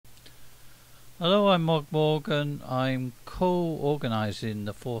Hello, I'm Mogg Morgan. I'm co-organising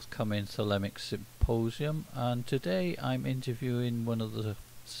the forthcoming Thelemic Symposium, and today I'm interviewing one of the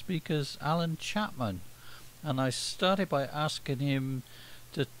speakers, Alan Chapman. And I started by asking him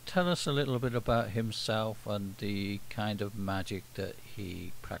to tell us a little bit about himself and the kind of magic that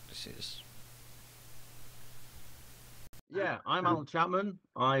he practices. Yeah, I'm Alan Chapman.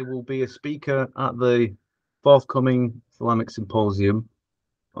 I will be a speaker at the forthcoming Thelemic Symposium.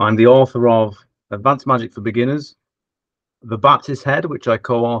 I'm the author of Advanced Magic for Beginners, The Baptist Head, which I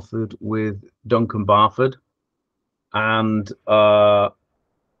co-authored with Duncan Barford, and the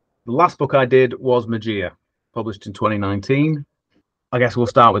last book I did was Magia, published in 2019. I guess we'll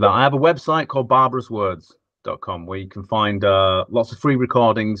start with that. I have a website called barbarouswords.com where you can find lots of free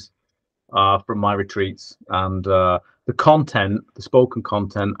recordings from my retreats and the content, the spoken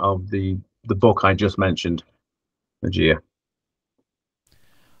content of the book I just mentioned, Magia.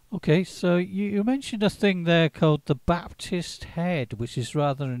 Okay, so you mentioned a thing there called the Baptist Head, which is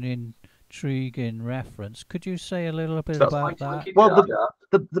rather an intriguing reference. Could you say a little bit about that? Well,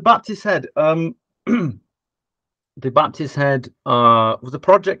 the Baptist Head, the Baptist Head was a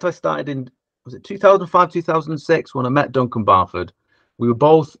project I started in, was it 2005, 2006, when I met Duncan Barford. We were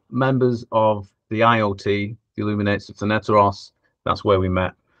both members of the IoT, the Illuminates of Thanateros. That's where we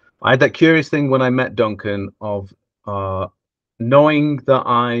met. I had that curious thing when I met Duncan of knowing that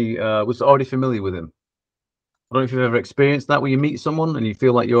I was already familiar with him. I don't know if you've ever experienced that, where you meet someone and you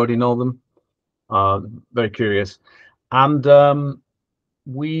feel like you already know them. Very curious. And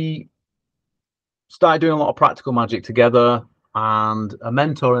we started doing a lot of practical magic together, and a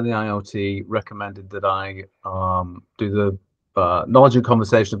mentor in the IoT recommended that I do the knowledge and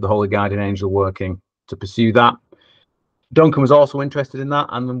conversation of the Holy Guardian Angel working to pursue that. Duncan was also interested in that,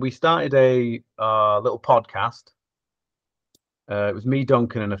 and when we started a little podcast, it was me,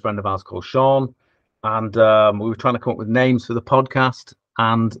 Duncan, and a friend of ours called Sean, and we were trying to come up with names for the podcast.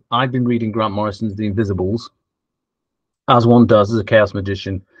 And I'd been reading Grant Morrison's The Invisibles, as one does as a chaos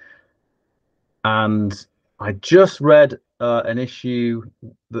magician, and I just read an issue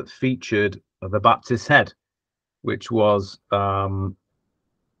that featured the Baptist Head, which was John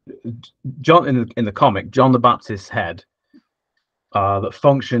in the comic, John the Baptist's head, that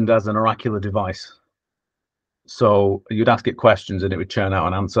functioned as an oracular device. So you'd ask it questions and it would churn out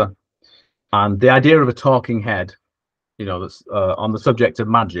an answer. And the idea of a talking head, you know, that's on the subject of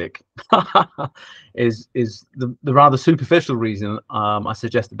magic, is the rather superficial reason I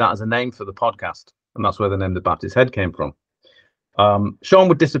suggested that as a name for the podcast, and that's where the name The Baptist Head came from. Sean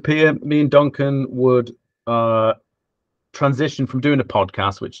would disappear. Me and Duncan would transition from doing a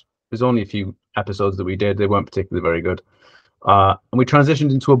podcast, which was only a few episodes that we did. They weren't particularly very good. And we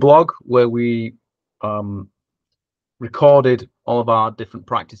transitioned into a blog where we recorded all of our different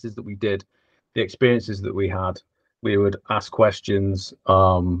practices that we did, the experiences that we had. We would ask questions,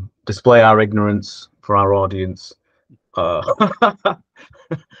 display our ignorance for our audience,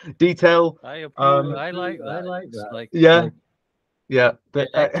 detail. I approve. I like that. I like It's that. like, Yeah. But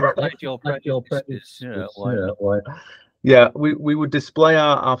your prejudices, why not? Yeah, we would display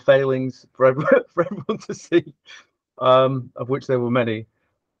our failings for everyone to see, of which there were many.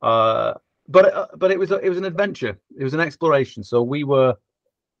 But it was an adventure. It was an exploration. So we were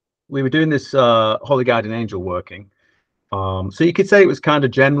doing this Holy Guardian Angel working. So you could say it was kind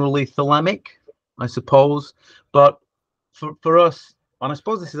of generally Thelemic, I suppose. But for us, and I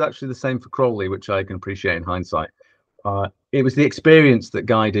suppose this is actually the same for Crowley, which I can appreciate in hindsight, it was the experience that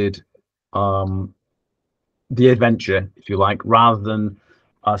guided the adventure, if you like, rather than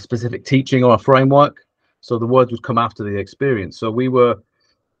a specific teaching or a framework. So the words would come after the experience. So we were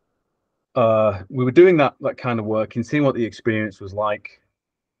doing that kind of work and seeing what the experience was like,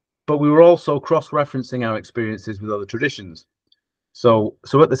 but we were also cross-referencing our experiences with other traditions. So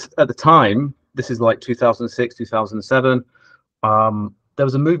at the time, this is like 2006, 2007, there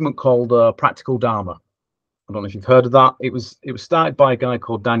was a movement called Practical Dharma. I don't know if you've heard of that. It was started by a guy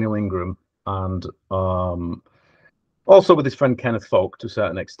called Daniel Ingram, and also with his friend Kenneth Folk to a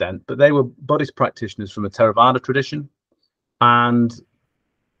certain extent, but they were Buddhist practitioners from a Theravada tradition, and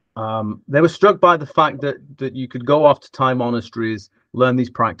they were struck by the fact that you could go off to Thai monasteries, learn these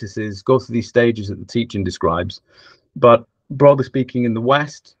practices, go through these stages that the teaching describes, but broadly speaking in the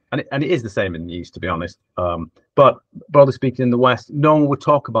West, and it is the same in the East, to be honest, but broadly speaking in the West, no one would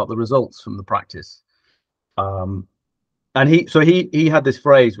talk about the results from the practice. And he had this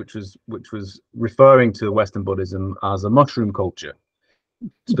phrase which was referring to Western Buddhism as a mushroom culture,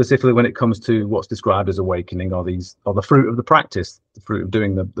 specifically when it comes to what's described as awakening, or the fruit of the practice, the fruit of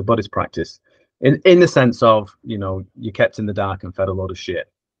doing the Buddhist practice, in the sense of, you know, you're kept in the dark and fed a lot of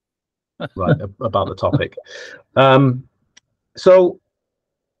shit. right, about the topic. So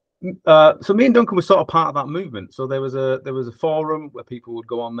me and Duncan were sort of part of that movement. So there was a forum where people would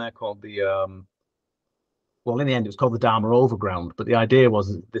go on there called the well, in the end, it was called the Dharma Overground. But the idea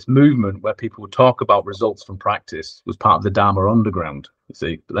was this movement where people would talk about results from practice was part of the Dharma Underground. You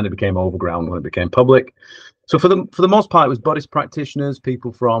see, but then it became overground when it became public. So for the most part, it was Buddhist practitioners,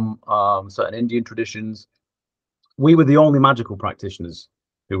 people from certain Indian traditions. We were the only magical practitioners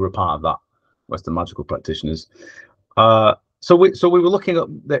who were a part of that, Western magical practitioners. So we were looking at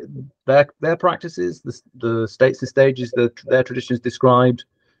their practices, the states and stages that their traditions described,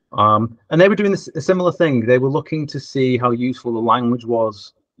 and they were doing a similar thing. They were looking to see how useful the language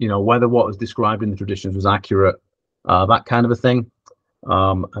was, you know, whether what was described in the traditions was accurate, that kind of a thing,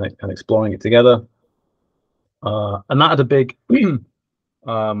 and exploring it together. And that had a big, I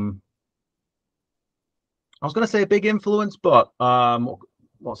was going to say a big influence, but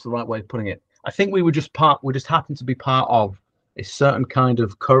what's the right way of putting it? I think we just happened to be part of a certain kind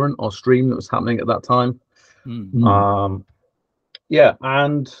of current or stream that was happening at that time. Yeah,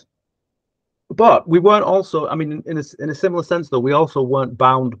 but we weren't also, I mean, in a similar sense though, we also weren't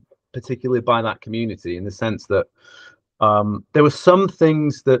bound particularly by that community, in the sense that there were some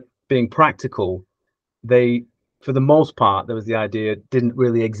things that, being practical, for the most part, there was the idea didn't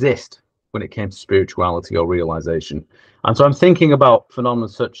really exist when it came to spirituality or realization. And so I'm thinking about phenomena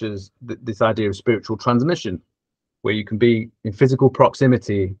such as this idea of spiritual transmission, where you can be in physical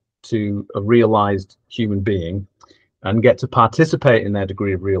proximity to a realized human being and get to participate in their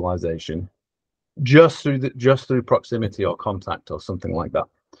degree of realization just through proximity or contact or something like that.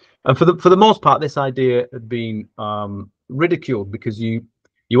 And for the most part, this idea had been ridiculed, because you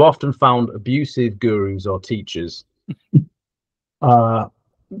often found abusive gurus or teachers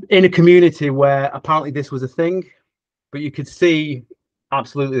in a community where apparently this was a thing, but you could see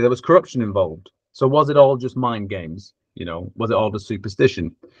absolutely there was corruption involved. So was it all just mind games? You know, was it all just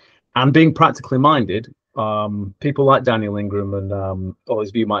superstition? And being practically minded, people like Daniel Ingram and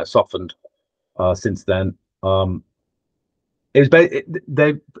his view might have softened since then. It was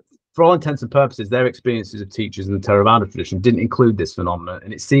they, for all intents and purposes, their experiences of teachers in the Theravada tradition didn't include this phenomenon,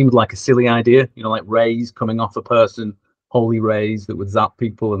 and it seemed like a silly idea. You know, like rays coming off a person, holy rays that would zap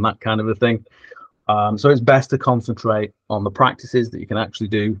people and that kind of a thing. So it's best to concentrate on the practices that you can actually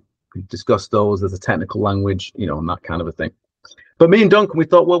do. We discuss those as a technical language, you know, and that kind of a thing. But me and Duncan, we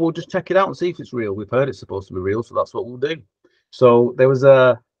thought, well, we'll just check it out and see if it's real. We've heard it's supposed to be real, so that's what we'll do. So there was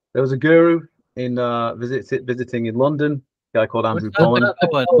a guru in visiting in London, a guy called Andrew Cohen.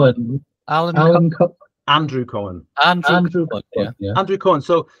 Andrew Cohen. Andrew Cohen.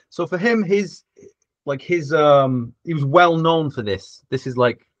 So for him, he was well known for this. This is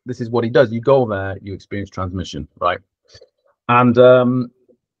what he does. You go there, you experience transmission, right? And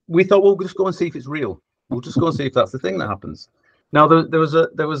we thought, well, we'll just go and see if it's real. We'll just go and see if that's the thing that happens. Now there was a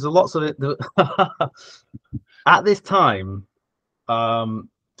lots of it at this time.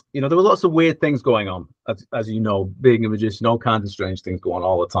 You know, there were lots of weird things going on, as you know, being a magician, all kinds of strange things going on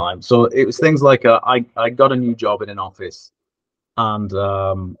all the time. So it was things like I got a new job in an office, and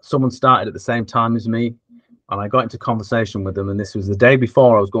someone started at the same time as me, and I got into conversation with them. And this was the day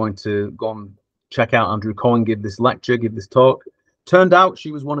before I was going to go and check out Andrew Cohen, give this talk. Turned out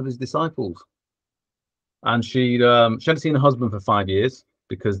she was one of his disciples, and she hadn't seen her husband for 5 years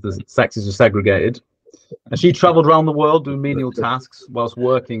because the sexes are segregated. And she traveled around the world doing menial tasks whilst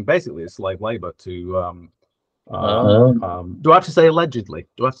working basically as slave labor to do I have to say allegedly?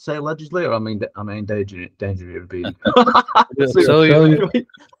 Do I have to say allegedly, or I mean danger of being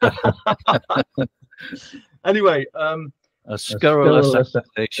anyway, a scurrilous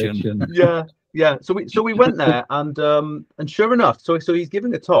assassination. Yeah. So we went there, and sure enough, so he's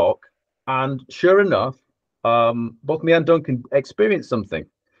giving a talk, and sure enough, both me and Duncan experienced something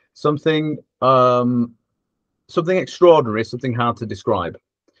extraordinary, something hard to describe.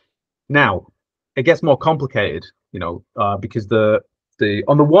 Now, it gets more complicated, you know, because on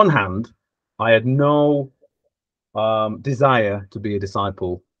the one hand, I had no desire to be a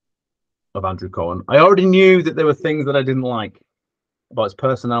disciple of Andrew Cohen. I already knew that there were things that I didn't like about his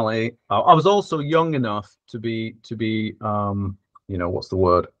personality. I was also young enough to be you know, what's the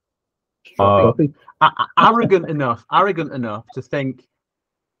word? Arrogant enough to think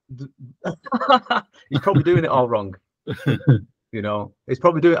he's probably doing it all wrong. You know, he's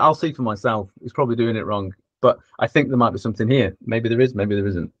probably doing it. I'll see for myself. He's probably doing it wrong. But I think there might be something here. Maybe there is. Maybe there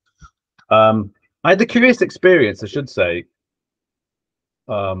isn't. I had the curious experience, I should say,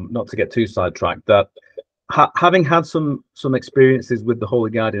 not to get too sidetracked, that having had some experiences with the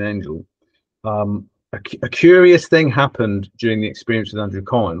Holy Guardian Angel, a curious thing happened during the experience with Andrew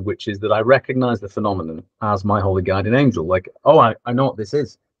Cohen, which is that I recognized the phenomenon as my holy guardian angel. Like, oh, I know what this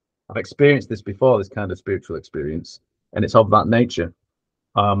is. I've experienced this before, this kind of spiritual experience, and it's of that nature,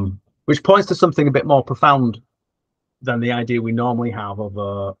 which points to something a bit more profound than the idea we normally have of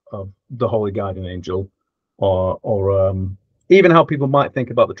the holy guardian angel, or even how people might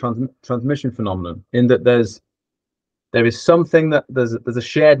think about the transmission phenomenon. In that there is something that there's a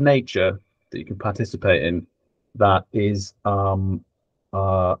shared nature that you can participate in that is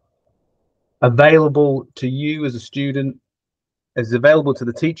available to you as a student, is available to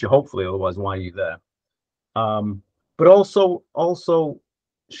the teacher, hopefully, otherwise why are you there? But also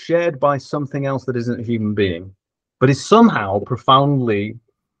shared by something else that isn't a human being, but is somehow profoundly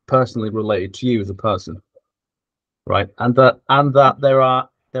personally related to you as a person, right? And that there are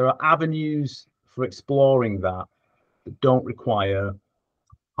avenues for exploring that don't require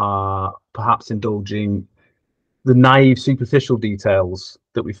perhaps indulging the naive, superficial details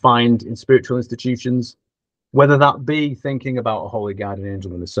that we find in spiritual institutions, whether that be thinking about a holy guardian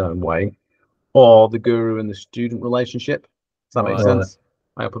angel in a certain way, or the guru and the student relationship. Does that make sense?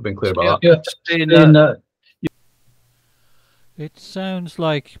 I hope I've been clear about that. It sounds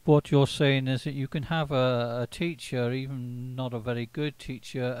like what you're saying is that you can have a teacher, even not a very good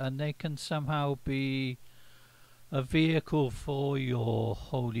teacher, and they can somehow be a vehicle for your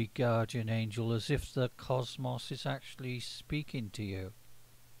holy guardian angel, as if the cosmos is actually speaking to you.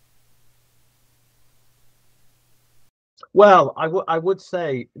 Well, I would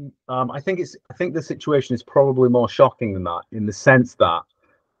say I think the situation is probably more shocking than that, in the sense that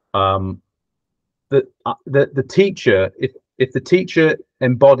the teacher, if the teacher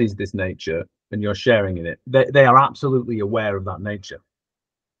embodies this nature and you're sharing in it, they are absolutely aware of that nature.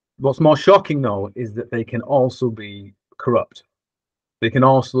 What's more shocking, though, is that they can also be corrupt. They can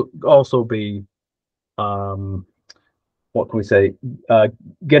also be what can we say?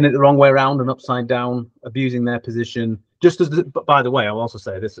 Getting it the wrong way around and upside down, abusing their position. Just as, by the way, I'll also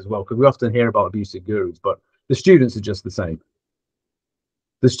say this as well, because we often hear about abusive gurus, but the students are just the same.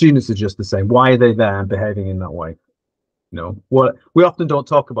 The students are just the same. Why are they there and behaving in that way? You know, what we often don't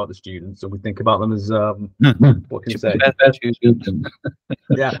talk about the students, and we think about them as what can you say?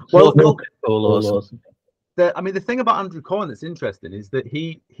 Yeah. Well, I mean, the thing about Andrew Cohen that's interesting is that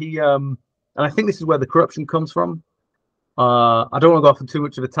he and I think this is where the corruption comes from. I don't want to go off on too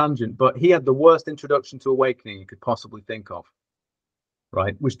much of a tangent, but he had the worst introduction to awakening you could possibly think of,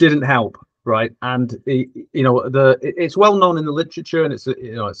 right? Which didn't help, right? And it's well known in the literature, and it's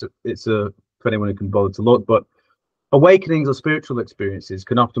for anyone who can bother to look. But awakenings or spiritual experiences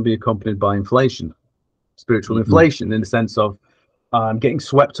can often be accompanied by inflation, spiritual inflation, in the sense of getting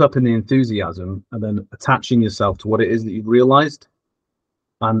swept up in the enthusiasm and then attaching yourself to what it is that you've realized.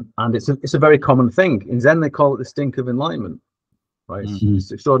 And it's a very common thing. In Zen, they call it the stink of enlightenment, right?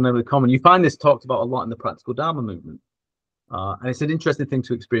 It's extraordinarily common. You find this talked about a lot in the practical Dharma movement. And it's an interesting thing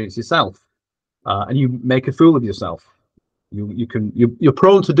to experience yourself. And you make a fool of yourself. You're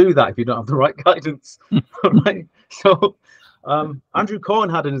prone to do that if you don't have the right guidance, right? So Andrew Cohen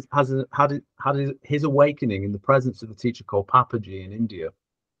had his awakening in the presence of a teacher called Papaji in India.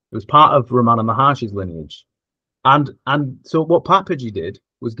 It was part of Ramana Maharshi's lineage. And so what Papaji did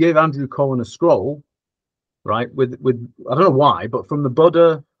was give Andrew Cohen a scroll, right? With I don't know why, but from the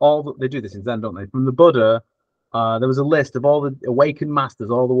Buddha, they do this in Zen, don't they? From the Buddha, there was a list of all the awakened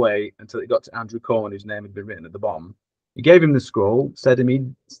masters all the way until it got to Andrew Cohen, whose name had been written at the bottom. He gave him the scroll, said to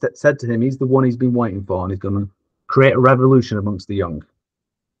him he's the one he's been waiting for, and he's going to create a revolution amongst the young,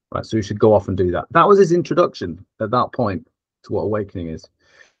 right? So he should go off and do that. That was his introduction at that point to what awakening is.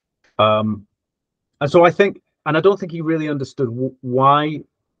 And so I think, and I don't think he really understood why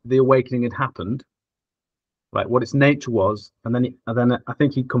the awakening had happened, right? What its nature was, and then I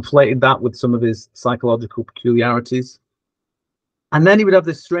think he conflated that with some of his psychological peculiarities. And then he would have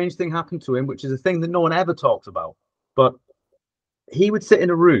this strange thing happen to him, which is a thing that no one ever talked about. But he would sit in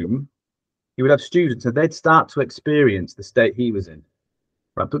a room, he would have students, and they'd start to experience the state he was in,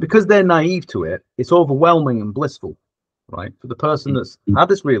 right? But because they're naive to it, it's overwhelming and blissful, right? For the person that's had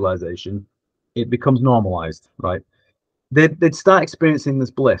this realization, it becomes normalized, right? They'd start experiencing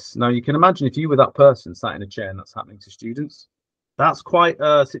this bliss. Now, you can imagine if you were that person sat in a chair and that's happening to students, that's quite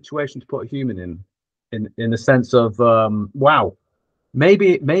a situation to put a human in the sense of, wow,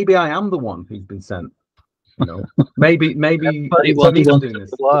 maybe I am the one who's been sent. You know, maybe everybody wants doing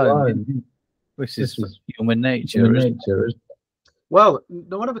this. Which is human nature. Well,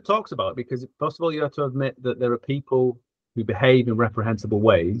 no one ever talks about it because, first of all, you have to admit that there are people who behave in reprehensible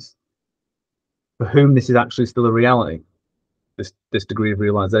ways for whom this is actually still a reality. this degree of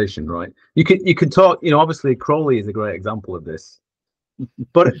realization, right? You can talk, you know, obviously Crowley is a great example of this,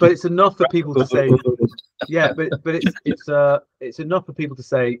 but it's enough for people to say, yeah, but it's enough for people to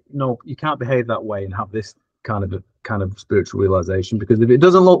say, no, you can't behave that way and have this kind of spiritual realization, because if it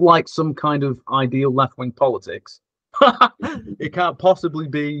doesn't look like some kind of ideal left-wing politics, it can't possibly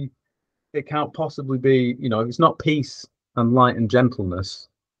be, you know, if it's not peace and light and gentleness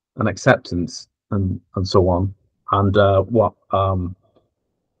and acceptance and so on, and the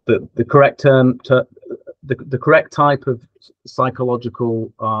correct term to the correct type of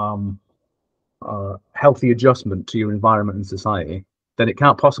psychological healthy adjustment to your environment and society, then it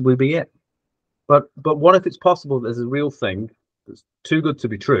can't possibly be it. But what if it's possible? There's a real thing that's too good to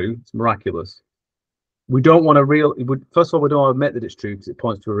be true. It's miraculous. We don't want to first of all, we don't want to admit that it's true, because it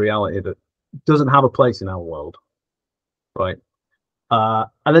points to a reality that doesn't have a place in our world, right? And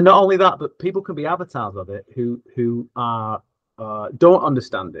then not only that, but people can be avatars of it who are don't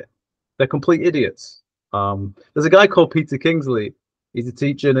understand it. They're complete idiots. There's a guy called Peter Kingsley. He's a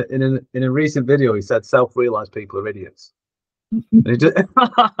teacher. In a recent video, he said self-realized people are idiots.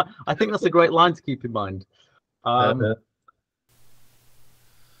 I think that's a great line to keep in mind. From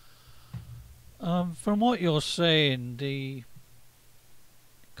what you're saying, the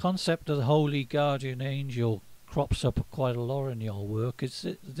concept of the holy guardian angel crops up quite a lot in your work. Is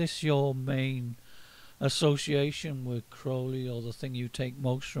this your main association with Crowley, or the thing you take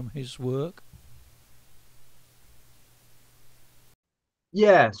most from his work?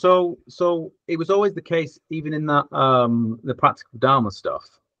 Yeah, so it was always the case, even in that the practical Dharma stuff,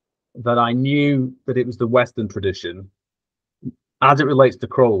 that I knew that it was the Western tradition as it relates to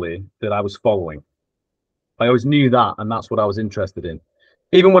Crowley that I was following. I always knew that, and that's what I was interested in.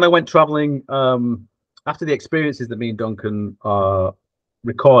 Even when I went traveling, after the experiences that me and Duncan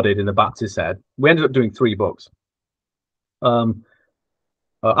recorded in the Baptist Head, we ended up doing 3 books. After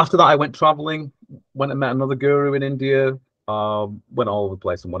that, I went traveling, went and met another guru in India, went all over the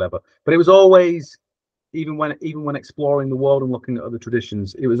place and whatever. But it was always, even when exploring the world and looking at other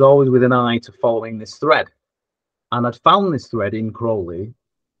traditions, it was always with an eye to following this thread. And I'd found this thread in Crowley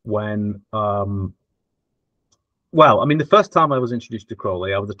when, well, I mean, the first time I was introduced to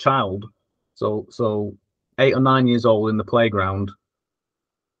Crowley, I was a child, so 8 or 9 years old, in the playground.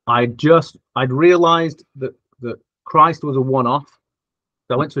 I'd realized that Christ was a one-off.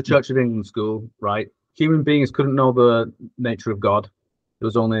 I went to a Church of England school, right? Human beings couldn't know the nature of God. There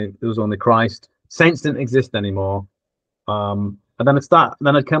was only Christ. Saints didn't exist anymore. And then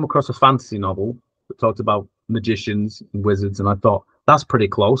I came across a fantasy novel that talked about magicians and wizards, and I thought that's pretty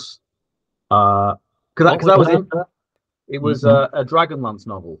close. Because that was it. It was a Dragonlance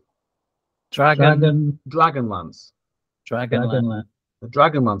novel. Dragonlance. A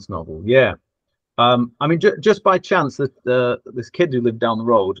Dragonlance novel, yeah. I mean, just by chance, this kid who lived down the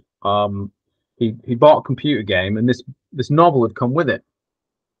road, he bought a computer game, and this novel had come with it,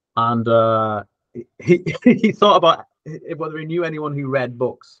 and he thought about whether he knew anyone who read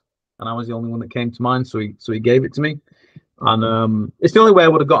books, and I was the only one that came to mind, so he gave it to me, and it's the only way I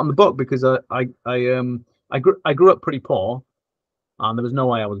would have gotten the book, because I grew up pretty poor, and there was no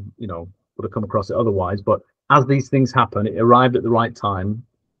way I would have come across it otherwise. But as these things happen, it arrived at the right time.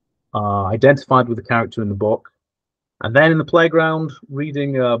 Identified with the character in the book, and then in the playground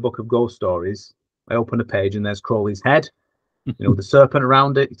reading a book of ghost stories, I open a page and there's Crowley's head, with the serpent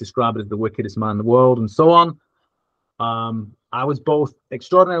around it. He's described as the wickedest man in the world, and so on. I was both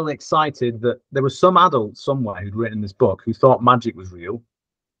extraordinarily excited that there was some adult somewhere who'd written this book who thought magic was real,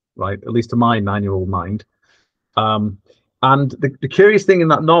 right? At least to my 9-year-old mind. And the curious thing in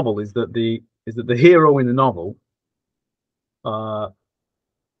that novel is that the hero in the novel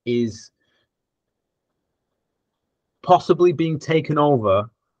is possibly being taken over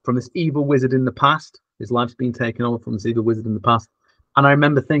from this evil wizard in the past. His life's been taken over from this evil wizard in the past. And I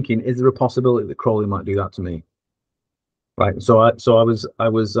remember thinking, is there a possibility that Crowley might do that to me? Right. So I was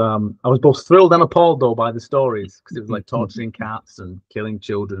both thrilled and appalled though by the stories, because it was like torturing cats and killing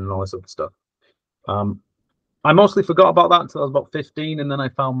children and all this other stuff. I mostly forgot about that until I was about 15, and then I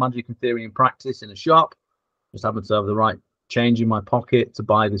found Magic and Theory in Practice in a shop. Just happened to have the right change in my pocket to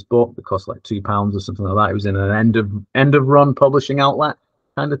buy this book that cost like £2 or something like that. It was in an end of run publishing outlet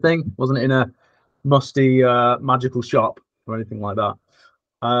kind of thing. Wasn't in a musty magical shop or anything like that.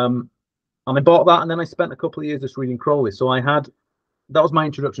 And I bought that, and then I spent a couple of years just reading Crowley. So that was my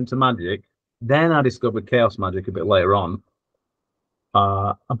introduction to magic. Then I discovered chaos magic a bit later on.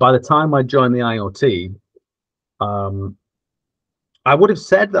 And by the time I joined the IoT, I would have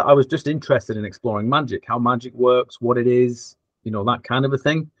said that I was just interested in exploring magic, how magic works, what it is, that kind of a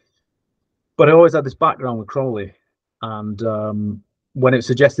thing. But I always had this background with Crowley. And when it was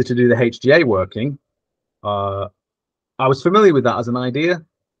suggested to do the HGA working, I was familiar with that as an idea.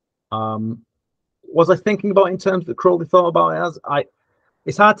 Was I thinking about it in terms that Crowley thought about it as?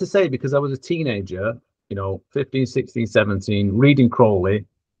 It's hard to say because I was a teenager, 15, 16, 17, reading Crowley.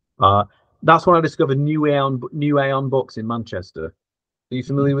 That's when I discovered New Aeon books in Manchester. Are you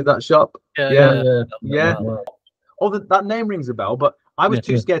familiar with that shop? Yeah. Oh, that name rings a bell, but I was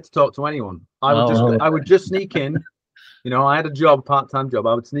too scared to talk to anyone. I would just sneak in. I had a job, part-time job.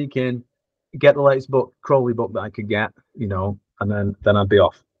 I would sneak in, get the latest Crowley book that I could get, and then I'd be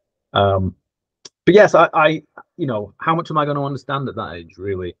off. But yes, I how much am I going to understand at that age,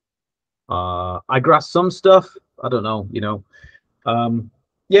 really? I grasped some stuff. I don't know,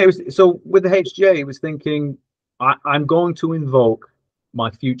 yeah, it was, so with the HGA, it was thinking I'm going to invoke my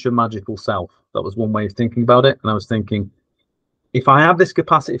future magical self. That was one way of thinking about it. And I was thinking, if I have this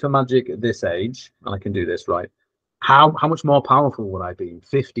capacity for magic at this age, and I can do this, right, how much more powerful would I be in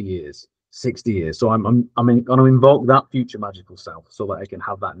 50 years, 60 years? So I'm going to invoke that future magical self so that I can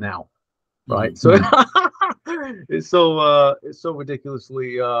have that now, right? So it's so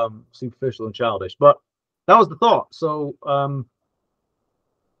ridiculously superficial and childish, but that was the thought. So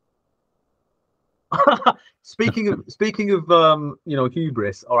speaking of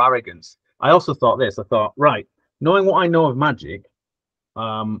hubris or arrogance, I also thought this. I thought, right, knowing what I know of magic,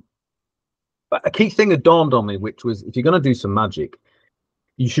 a key thing had dawned on me, which was, if you're going to do some magic,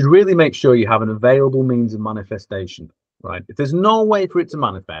 you should really make sure you have an available means of manifestation, right? If there's no way for it to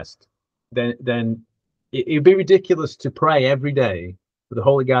manifest, then it'd be ridiculous to pray every day for the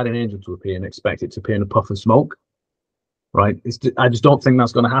holy guardian angel to appear and expect it to appear in a puff of smoke, right? I just don't think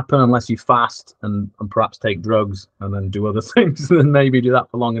that's going to happen unless you fast and perhaps take drugs and then do other things. And then maybe do that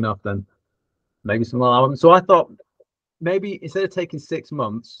for long enough, then maybe something will happen. So I thought, maybe instead of taking 6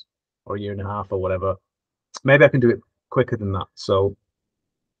 months or a year and a half or whatever, maybe I can do it quicker than that. So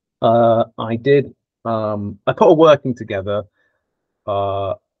I did. I put a working together,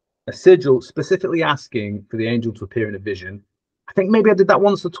 a sigil specifically asking for the angel to appear in a vision. I think maybe I did that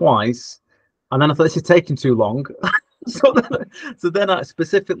once or twice, and then I thought this is taking too long. so then I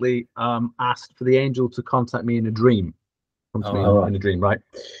specifically asked for the angel to contact me in a dream, in a dream, right?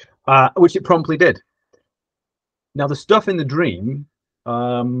 Which it promptly did. Now the stuff in the dream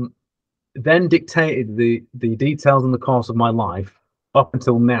then dictated the details and the course of my life up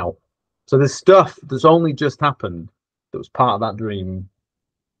until now. So there's stuff that's only just happened that was part of that dream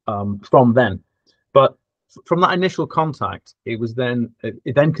from then. But from that initial contact, it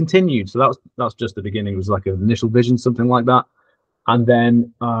then continued. So that's just the beginning. It was like an initial vision, something like that. And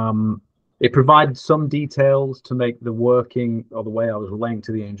then it provided some details to make the working or the way I was relating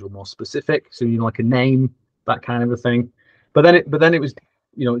to the angel more specific. So, like a name, that kind of a thing. But then it was,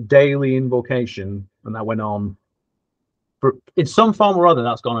 daily invocation, and that went on for, in some form or other.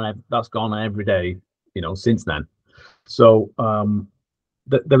 That's gone on every day, since then. So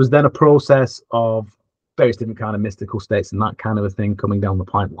there was then a process of various different kind of mystical states and that kind of a thing coming down the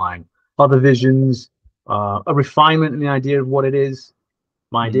pipeline. Other visions, a refinement in the idea of what it is.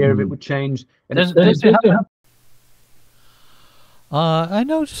 My idea of it would change. And I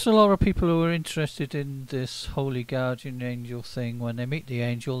noticed a lot of people who are interested in this holy guardian angel thing, when they meet the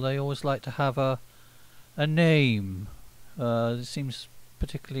angel, they always like to have a name. It seems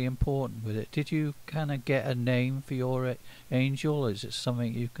particularly important with it. Did you kind of get a name for your angel? Is it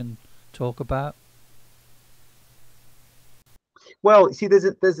something you can talk about? Well, see, there's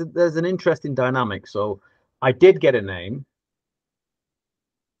an interesting dynamic. So I did get a name,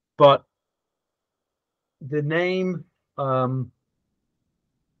 but the name, how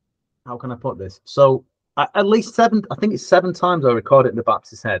can I put this? So at least I think it's 7 times I recorded it in the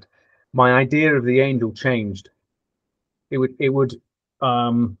Baptist Head. My idea of the angel changed. It would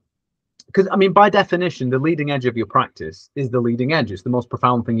because I mean, by definition, the leading edge of your practice is the leading edge. It's the most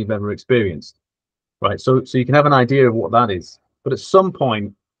profound thing you've ever experienced, right? So you can have an idea of what that is, but at some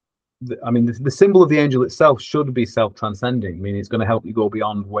point, I mean, the symbol of the angel itself should be self-transcending. I mean, it's going to help you go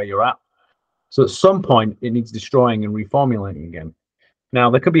beyond where you're at. So at some point, it needs destroying and reformulating again. Now,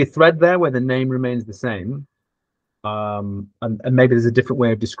 there could be a thread there where the name remains the same, and maybe there's a different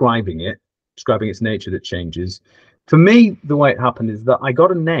way of describing its nature that changes. For me, the way it happened is that I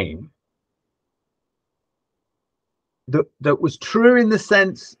got a name that was true in the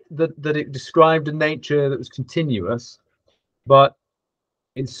sense that it described a nature that was continuous, but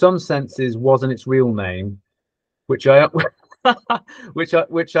in some senses wasn't its real name, which I which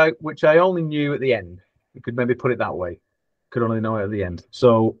I only knew at the end. You could maybe put it that way. Could only know it at the end.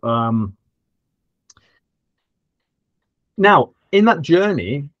 So now in that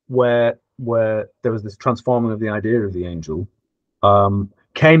journey where where there was this transforming of the idea of the angel,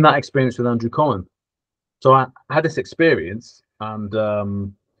 came that experience with Andrew Cohen. So I had this experience, and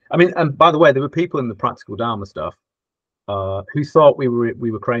I mean, and by the way, there were people in the practical Dharma stuff who thought we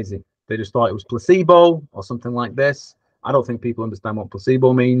were crazy. They just thought it was placebo or something like this. I don't think people understand what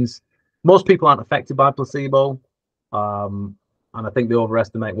placebo means. Most people aren't affected by placebo, and I think they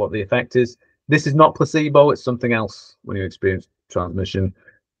overestimate what the effect is. This is not placebo; it's something else when you experience transmission.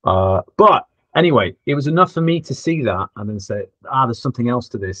 But anyway, it was enough for me to see that and then say, there's something else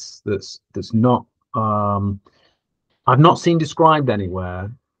to this that's not I've not seen described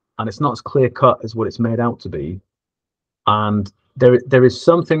anywhere, and it's not as clear cut as what it's made out to be. And there is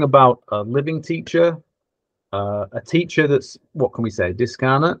something about a living teacher, a teacher that's, what can we say,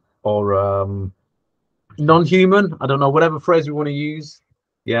 discarnate or non-human. I don't know, whatever phrase we want to use.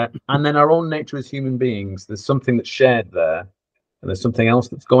 Yeah, and then our own nature as human beings. There's something that's shared there, and there's something else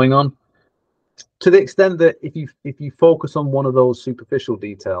that's going on. To the extent that if you focus on one of those superficial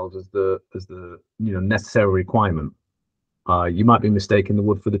details as the necessary requirement, you might be mistaking the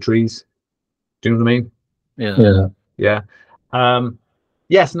wood for the trees. Do you know what I mean? Yeah.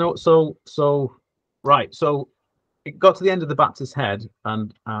 Yes. No. So right. So it got to the end of the Baptist Head,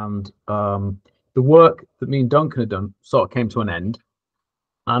 and the work that me and Duncan had done sort of came to an end.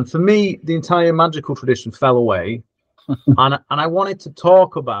 And for me, the entire magical tradition fell away, and I wanted to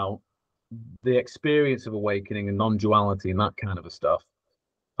talk about the experience of awakening and non-duality and that kind of a stuff,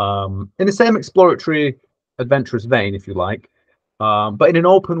 in the same exploratory, adventurous vein, if you like, but in an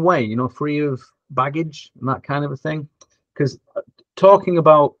open way, you know, free of baggage and that kind of a thing. Because talking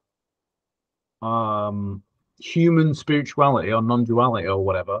about human spirituality or non-duality or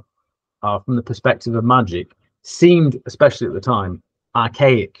whatever, from the perspective of magic, seemed, especially at the time,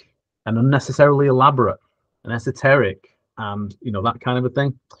 archaic and unnecessarily elaborate and esoteric, and that kind of a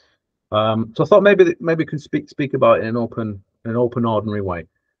thing. So I thought maybe we could speak about it in an open, ordinary way.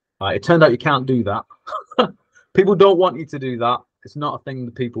 It turned out you can't do that. People don't want you to do that. It's not a thing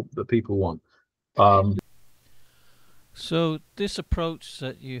that people want. So this approach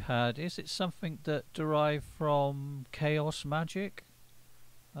that you had, is it something that derived from chaos magic,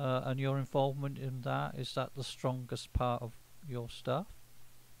 and your involvement in that? Is that the strongest part of your stuff?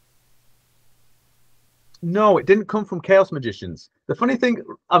 No, it didn't come from chaos magicians. The funny thing,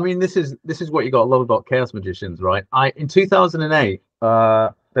 I mean, this is what you got to love about chaos magicians, right? In 2008,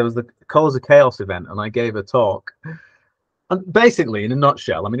 there was the Colors of Chaos event, and I gave a talk. And basically, in a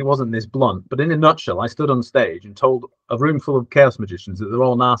nutshell, I mean, it wasn't this blunt, but in a nutshell, I stood on stage and told a room full of chaos magicians that they're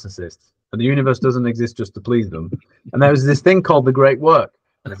all narcissists, and the universe doesn't exist just to please them. And there was this thing called the Great Work,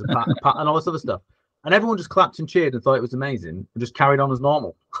 and there's a pat and all this other stuff. And everyone just clapped and cheered and thought it was amazing, and just carried on as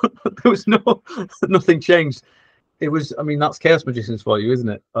normal. There was nothing changed. It was, I mean, that's chaos magicians for you, isn't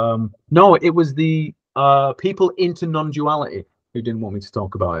it? No, it was the people into non-duality who didn't want me to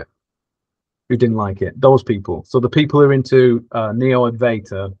talk about it, who didn't like it. Those people. So the people who are into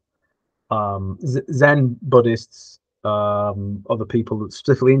Neo-Advaita, Zen Buddhists, other people that are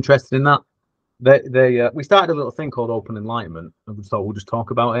specifically interested in that. We started a little thing called Open Enlightenment, and we thought we'll just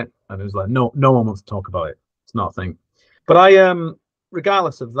talk about it. And it was like, no one wants to talk about it. It's not a thing. But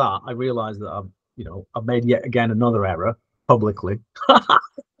regardless of that, I realized that I've made yet again another error publicly,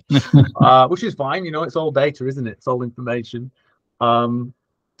 which is fine. It's all data, isn't it? It's all information. And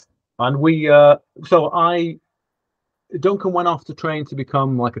Duncan went off to train to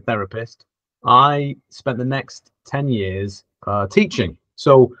become like a therapist. I spent the next 10 years teaching.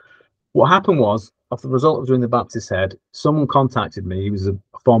 So what happened was, after the result of doing the Baptist Head, someone contacted me. He was a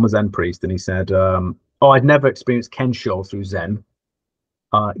former Zen priest, and he said, I'd never experienced Kensho through Zen.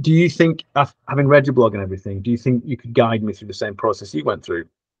 Do you think, having read your blog and everything, do you think you could guide me through the same process you went through?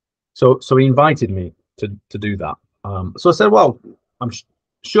 So he invited me to do that. So I said, well, I'm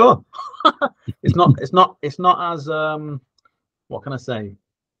sure. It's not as what can I say?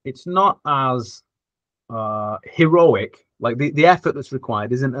 It's not as heroic. Like the effort that's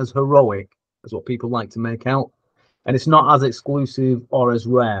required isn't as heroic as what people like to make out, and it's not as exclusive or as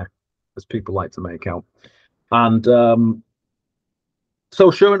rare as people like to make out. And so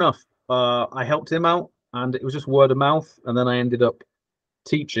sure enough, I helped him out, and it was just word of mouth. And then I ended up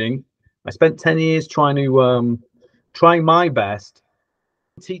teaching. I spent 10 years trying my best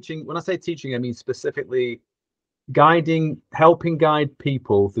teaching. When I say teaching, I mean specifically helping guide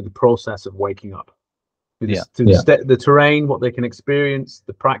people through the process of waking up. The terrain, what they can experience,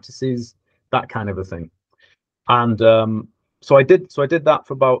 the practices, that kind of a thing. And so I did that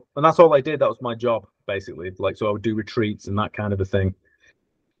for about, and that's all I did. That was my job, basically. So I would do retreats and that kind of a thing.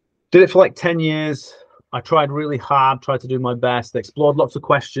 Did it for like 10 years. I tried really hard, tried to do my best, explored lots of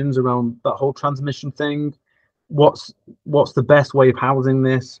questions around that whole transmission thing. What's the best way of housing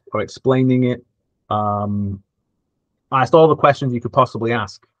this or explaining it? I asked all the questions you could possibly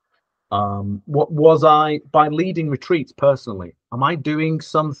ask. What was I, by leading retreats personally, am I doing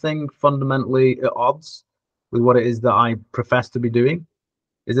something fundamentally at odds with what it is that I profess to be doing?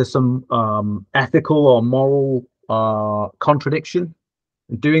 Is there some ethical or moral contradiction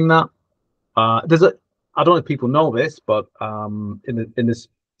in doing that? There's a, I don't know if people know this, but in this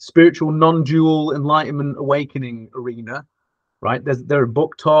spiritual non-dual enlightenment awakening arena, right? There are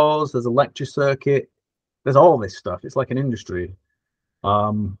book tours, there's a lecture circuit, there's all this stuff. It's like an industry.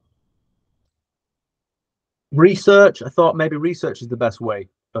 Research, I thought maybe research is the best way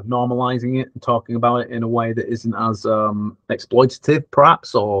of normalizing it and talking about it in a way that isn't as exploitative,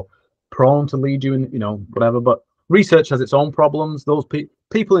 perhaps, or prone to lead you in, whatever. But research has its own problems. Those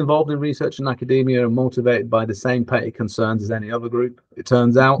people involved in research and academia are motivated by the same petty concerns as any other group, it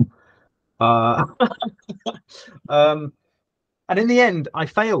turns out. And in the end, I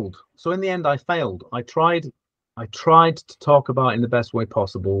failed. So in the end, I failed. I tried to talk about it in the best way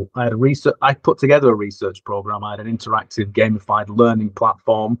possible. I put together a research program. I had an interactive gamified learning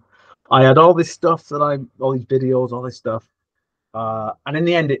platform. I had all this stuff all these videos, all this stuff. And in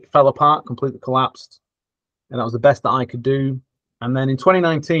the end, it fell apart, completely collapsed. And that was the best that I could do. And then in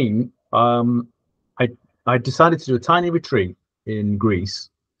 2019, I decided to do a tiny retreat in Greece.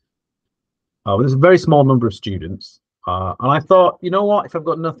 There's a very small number of students. And I thought, you know what? If I've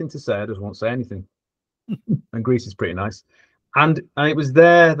got nothing to say, I just won't say anything. And Greece is pretty nice. And it was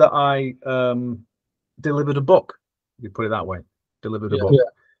there that I delivered a book. You put it that way. Delivered a book. Yeah.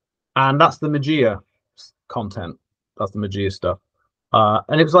 And that's the Magia content. That's the Magia stuff.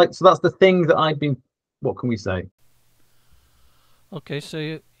 And it was like, so that's the thing that I've been, what can we say? Okay,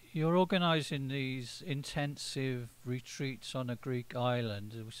 so you're organising these intensive retreats on a Greek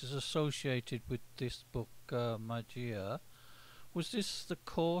island, which is associated with this book, Magia. Was this the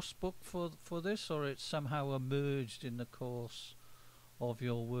course book for this, or it somehow emerged in the course of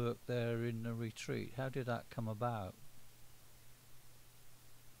your work there in the retreat? How did that come about?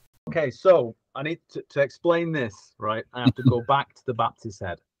 Okay, so I need to explain this, right? I have to go back to the Baptist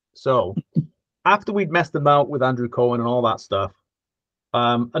head. So after we'd messed about with Andrew Cohen and all that stuff,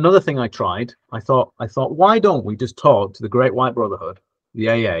 another thing I tried, I thought, why don't we just talk to the Great White Brotherhood, the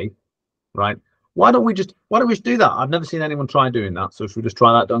AA, right? Why don't we just do that? I've never seen anyone try doing that. So should we just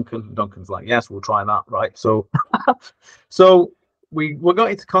try that, Duncan? And Duncan's like, yes, we'll try that, right? So, so we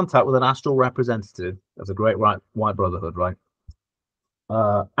got into contact with an astral representative of the Great White Brotherhood, right?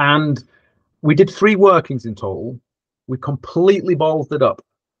 And we did 3 workings in total. We completely ballsed it up.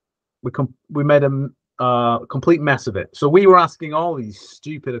 We made a complete mess of it. So we were asking all these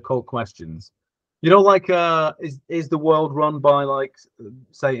stupid occult questions. Like, is the world run by like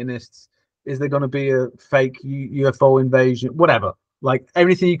Satanists? Is there going to be a fake UFO invasion? Whatever, like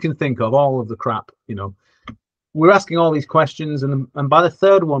everything you can think of, all of the crap. We're asking all these questions, and by the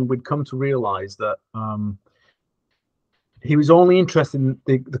 3rd one, we'd come to realize that he was only interested in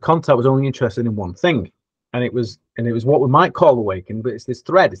the contact was only interested in one thing, and it was what we might call awakening, but it's this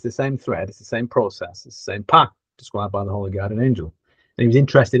thread. It's the same thread. It's the same process. It's the same path described by the Holy Guardian Angel. And he was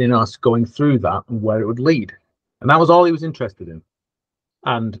interested in us going through that and where it would lead, and that was all he was interested in.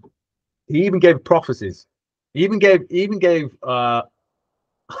 And he even gave prophecies. He even gave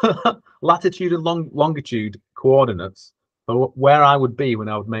latitude and longitude coordinates for where I would be when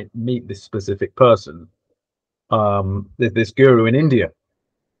I would meet this specific person, this guru in India.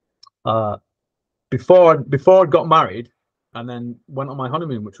 Before I got married, and then went on my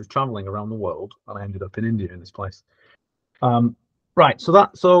honeymoon, which was traveling around the world, and I ended up in India in this place. Right.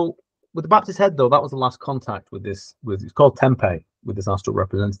 So with the Baptist head, though, that was the last contact with this. It's called Tempe, with this astral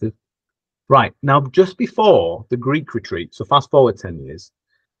representative. Right, now, just before the Greek retreat, so fast forward 10 years,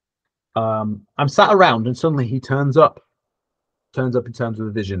 I'm sat around and suddenly he turns up in terms of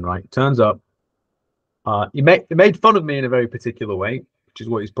the vision, right? Turns up. He made fun of me in a very particular way, which is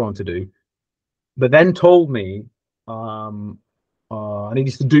what he's prone to do, but then told me I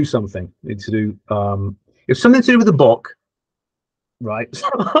needed to do something. It was something to do with the book, right?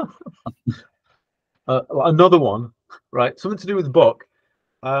 Another one, right? Something to do with the book.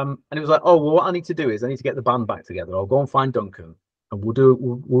 And it was like, oh, well, what I need to do is I need to get the band back together. I'll go and find Duncan, and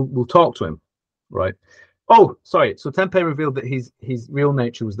we'll talk to him, right? Oh, sorry. So Tempe revealed that his real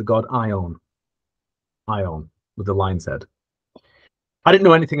nature was the god Ion, with the lion's head. I didn't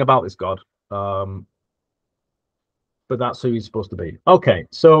know anything about this god, but that's who he's supposed to be. Okay,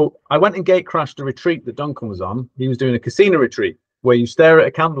 so I went and gate crashed a retreat that Duncan was on. He was doing a casino retreat where you stare at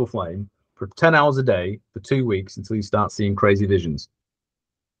a candle flame for 10 hours a day for 2 weeks until you start seeing crazy visions.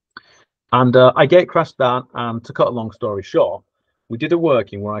 And I gate crashed that, and to cut a long story short, we did a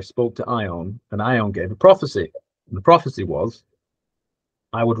working where I spoke to Ion, and Ion gave a prophecy. And the prophecy was,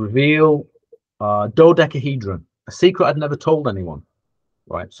 I would reveal dodecahedron, a secret I'd never told anyone.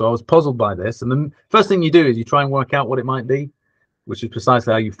 Right, so I was puzzled by this, and then first thing you do is you try and work out what it might be, which is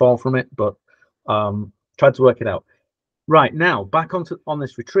precisely how you fall from it, but tried to work it out. Right, now back on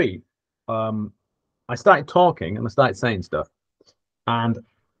this retreat, I started talking and I started saying stuff, and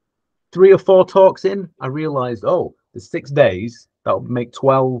 3 or 4 talks in, I realized, oh, there's 6 days, that would make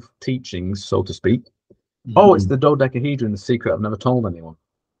 12 teachings, so to speak. Oh, it's the dodecahedron, the secret I've never told anyone.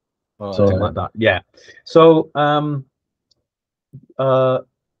 Something like that. Yeah. So so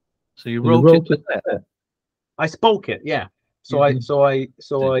you wrote it there. I spoke it, yeah. So I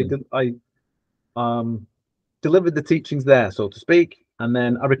delivered the teachings there, so to speak, and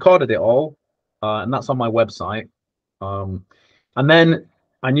then I recorded it all, and that's on my website. And then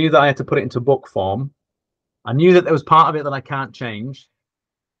I knew that I had to put it into book form. I knew that there was part of it that I can't change.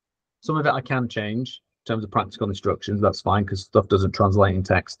 Some of it I can change in terms of practical instructions. That's fine, because stuff doesn't translate in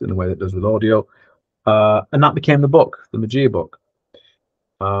text in the way that it does with audio. And that became the book, the Magia book.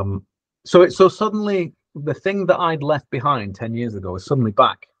 So suddenly the thing that I'd left behind 10 years ago is suddenly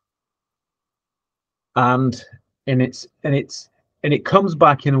back, and it comes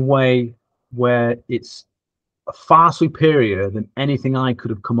back in a way where it's far superior than anything I could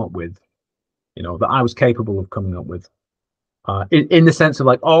have come up with, you know, that I was capable of coming up with, in the sense of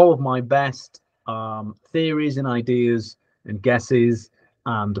like all of my best theories and ideas and guesses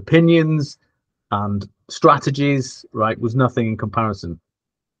and opinions and strategies, right, was nothing in comparison.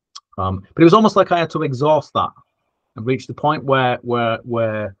 But it was almost like I had to exhaust that and reach the point where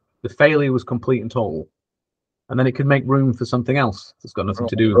the failure was complete and total, and then it could make room for something else that's got nothing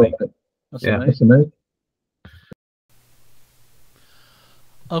to do with me. That's amazing.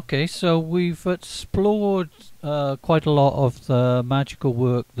 Okay, so we've explored quite a lot of the magical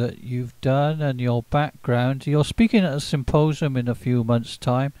work that you've done and your background. You're speaking at a symposium in a few months'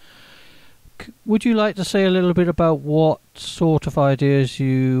 time. Would you like to say a little bit about what sort of ideas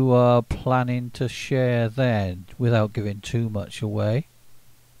you are planning to share then, without giving too much away?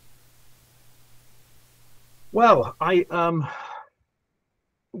 Well,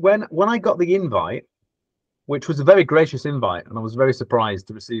 when I got the invite, which was a very gracious invite, and I was very surprised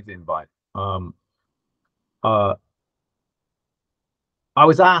to receive the invite. I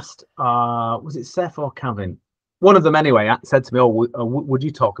was asked, was it Seth or Kevin? One of them anyway said to me, oh, would you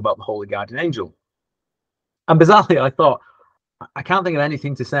talk about the Holy Guardian Angel? And bizarrely, I thought, I can't think of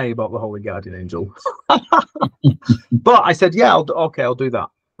anything to say about the Holy Guardian Angel. But I said, yeah, okay, I'll do that.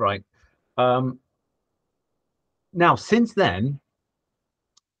 Right. Now, since then,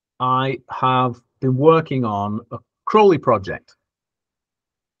 I have been working on a Crowley project.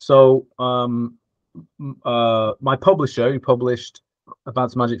 So my publisher, who published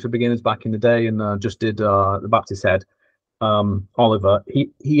Advanced Magic for Beginners back in the day, and just did the Baptist Head, Oliver,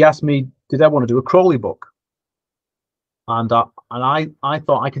 he asked me, did I want to do a Crowley book? And I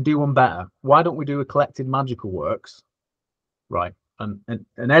thought I could do one better. Why don't we do a collected magical works, right? And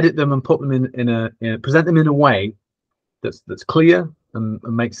edit them and put them present them in a way that's clear and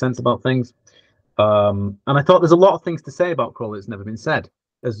makes sense about things. And I thought there's a lot of things to say about Crowley that's never been said,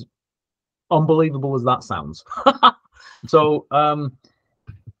 as unbelievable as that sounds. So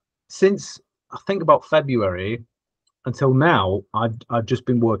since I think about February until now, I've just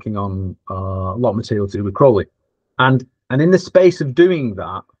been working on a lot of material to do with Crowley, and in the space of doing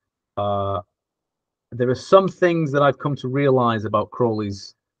that, there are some things that I've come to realize about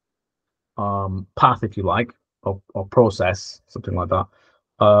Crowley's path, if you like, or process, something like that,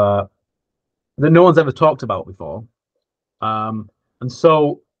 that no one's ever talked about before. And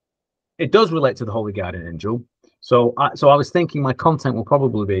so it does relate to the Holy Guardian Angel. So I was thinking my content will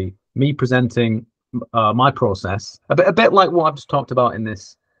probably be me presenting my process, a bit like what I've just talked about in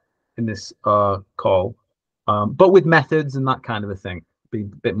this call, but with methods and that kind of a thing, be a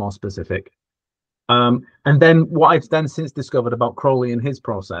bit more specific. And then what I've then since discovered about Crowley and his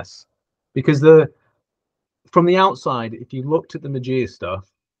process, because from the outside, if you looked at the Magia stuff,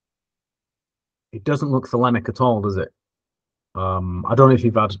 it doesn't look Thelemic at all, does it? I don't know if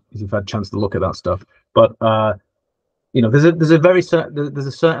you've had a chance to look at that stuff, but you know, there's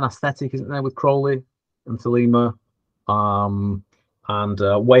a certain aesthetic, isn't there, with Crowley and Thelema, and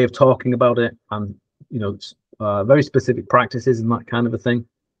way of talking about it, and you know, very specific practices and that kind of a thing.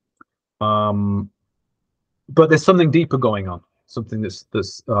 But there's something deeper going on, something that's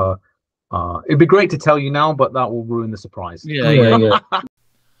it'd be great to tell you now, but that will ruin the surprise. Yeah.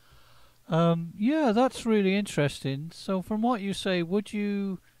 Yeah, that's really interesting. So, from what you say, would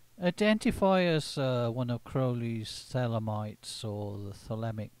you identify as one of Crowley's Thelemites or the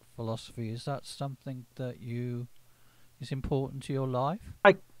Thelemic philosophy? Is that something that you is important to your life?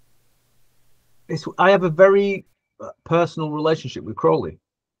 I I have a very personal relationship with Crowley.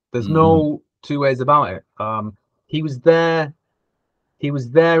 There's no two ways about it. He was there. He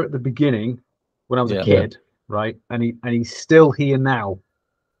was there at the beginning when I was a Yeah. kid, right? And he's still here now.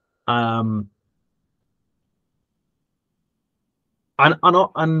 Um,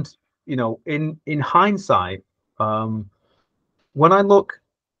 and you know, in hindsight, when I look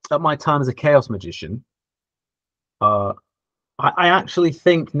at my time as a chaos magician, uh, I actually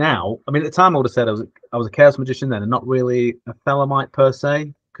think now. I mean, at the time I would have said I was a chaos magician then, and not really a Thelemite per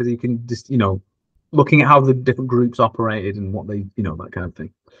se, because you can just looking at how the different groups operated and what they that kind of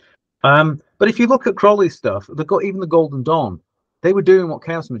thing. But if you look at Crowley's stuff, even the Golden Dawn, they were doing what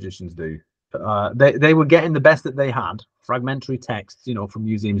chaos magicians do. They were getting the best that they had, fragmentary texts, from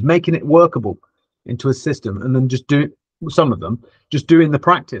museums, making it workable into a system, and then just do some of them, just doing the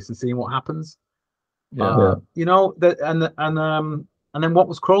practice and seeing what happens. Yeah. And then what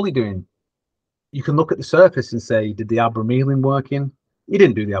was Crowley doing? You can look at the surface and say, did the Abramelin work in? He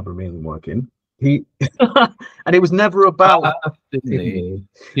didn't do the Abramelin work in. He and it was never about. He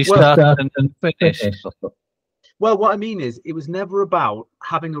Well, started and finished. well, what I mean is, it was never about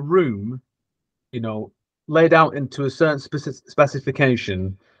having a room, laid out into a certain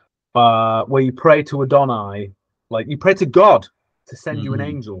specification, where you pray to Adonai, like you pray to God to send you an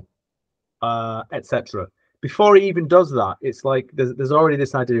angel, etc. Before he even does that, it's like there's already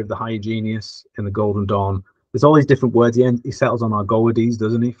this idea of the high genius in the Golden Dawn. There's all these different words. He settles on Argoides,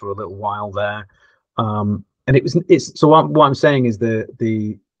 doesn't he, for a little while there? And it's so what I'm saying is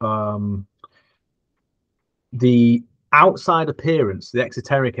the outside appearance, the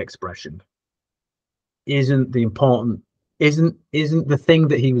exoteric expression, isn't the important, isn't the thing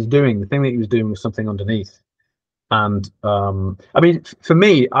that he was doing. The thing that he was doing was something underneath. And I mean, for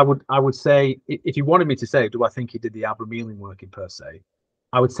me, I would say, if you wanted me to say, do I think he did the Abramelin working per se?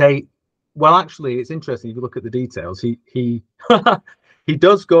 I would say, well, actually, it's interesting if you look at the details. He he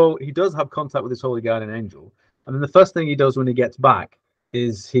does have contact with his holy guardian angel, and then the first thing he does when he gets back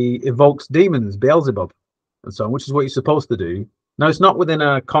is he evokes demons, Beelzebub, and so on, which is what you're supposed to do. Now, it's not within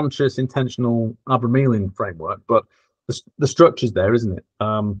a conscious, intentional Abramelin framework, but the structure's there, isn't it?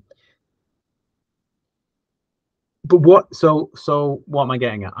 But what am I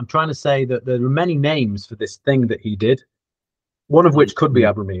getting at? I'm trying to say that there are many names for this thing that he did, one of which could be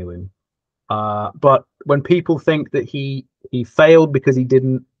Abramelin. But when people think that he failed because he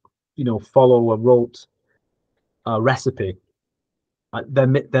didn't, follow a rote recipe,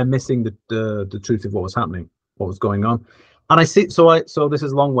 they're missing the truth of what was happening, what was going on. And I see. So this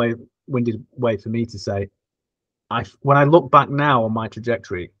is a long-winded way for me to say, when I look back now on my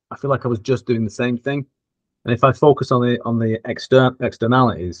trajectory, I feel like I was just doing the same thing. And if I focus on the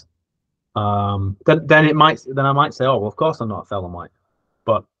externalities, then I might say, oh well, of course I'm not a Thelemite.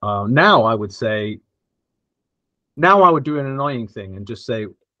 But now I would do an annoying thing and just say,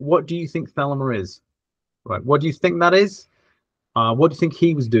 what do you think Thelemer is? Right? What do you think that is? What do you think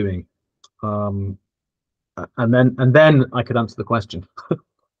he was doing? And then I could answer the question.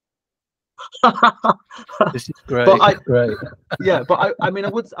 This is great. Great. Yeah, but I mean, I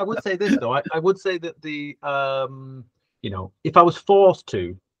would say this though. I would say that if I was forced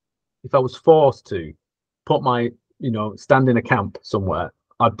to put my, stand in a camp somewhere,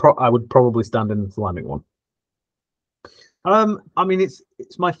 I would probably stand in the Thelemic one. I mean, it's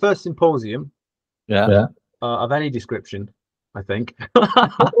my first symposium. Yeah. Of any description, I think.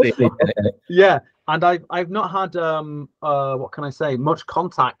 Yeah, and I've not had what can I say, much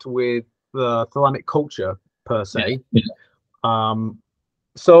contact with the Thelemic culture per se.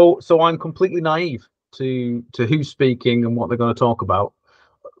 So I'm completely naive to who's speaking and what they're going to talk about.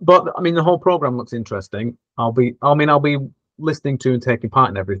 But I mean, the whole program looks interesting. I'll be listening to and taking part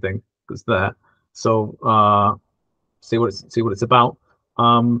in everything that's there. So see what it's about.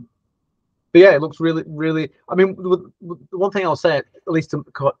 But yeah, it looks really, really. I mean, the one thing I'll say, at least in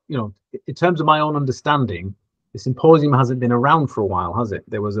terms of my own understanding, the symposium hasn't been around for a while, has it?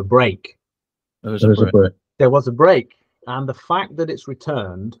 There was a break. There was a break, and the fact that it's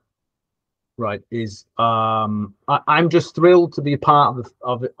returned, right, is I'm just thrilled to be a part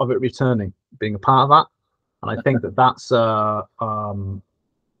of it returning, being a part of that, and I think that's what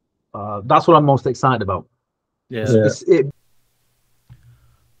I'm most excited about. Yeah.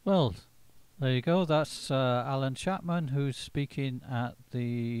 Well, there you go. That's Alan Chapman, who's speaking at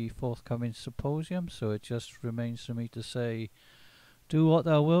the forthcoming symposium. So it just remains for me to say, Do what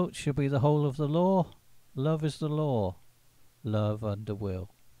thou wilt shall be the whole of the law. Love is the law. Love under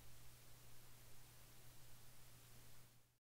will.